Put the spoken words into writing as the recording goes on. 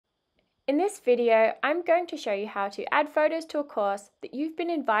In this video, I'm going to show you how to add photos to a course that you've been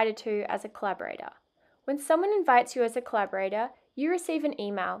invited to as a collaborator. When someone invites you as a collaborator, you receive an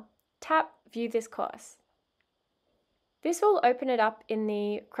email. Tap View this course. This will open it up in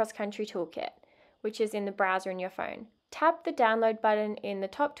the CrossCountry Toolkit, which is in the browser in your phone. Tap the download button in the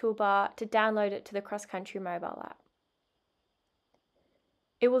top toolbar to download it to the CrossCountry mobile app.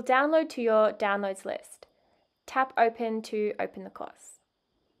 It will download to your downloads list. Tap Open to open the course.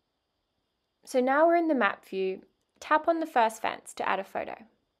 So now we're in the map view. Tap on the first fence to add a photo.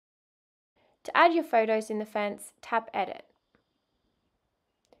 To add your photos in the fence, tap Edit.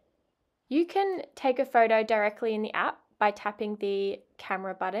 You can take a photo directly in the app by tapping the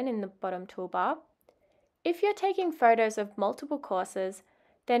camera button in the bottom toolbar. If you're taking photos of multiple courses,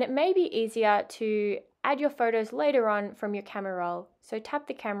 then it may be easier to add your photos later on from your camera roll, so tap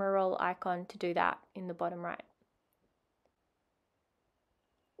the camera roll icon to do that in the bottom right.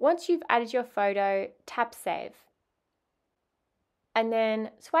 Once you've added your photo, tap Save. And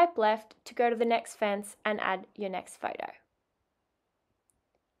then swipe left to go to the next fence and add your next photo.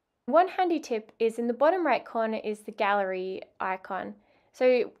 One handy tip is in the bottom right corner is the gallery icon.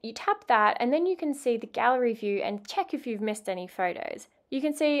 So you tap that and then you can see the gallery view and check if you've missed any photos. You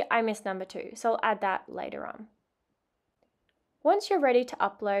can see I missed number 2, so I'll add that later on. Once you're ready to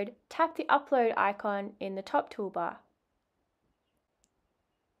upload, tap the upload icon in the top toolbar.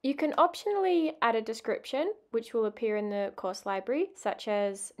 You can optionally add a description, which will appear in the course library, such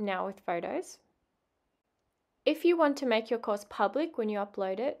as Now with Photos. If you want to make your course public when you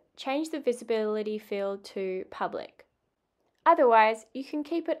upload it, change the visibility field to Public. Otherwise, you can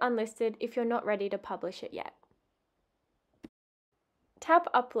keep it unlisted if you're not ready to publish it yet. Tap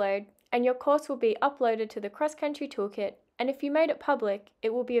Upload and your course will be uploaded to the CrossCountry Toolkit, and if you made it public,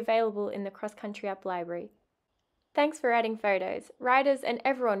 it will be available in the CrossCountry App library. Thanks for adding photos. Writers and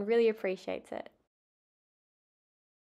everyone really appreciates it.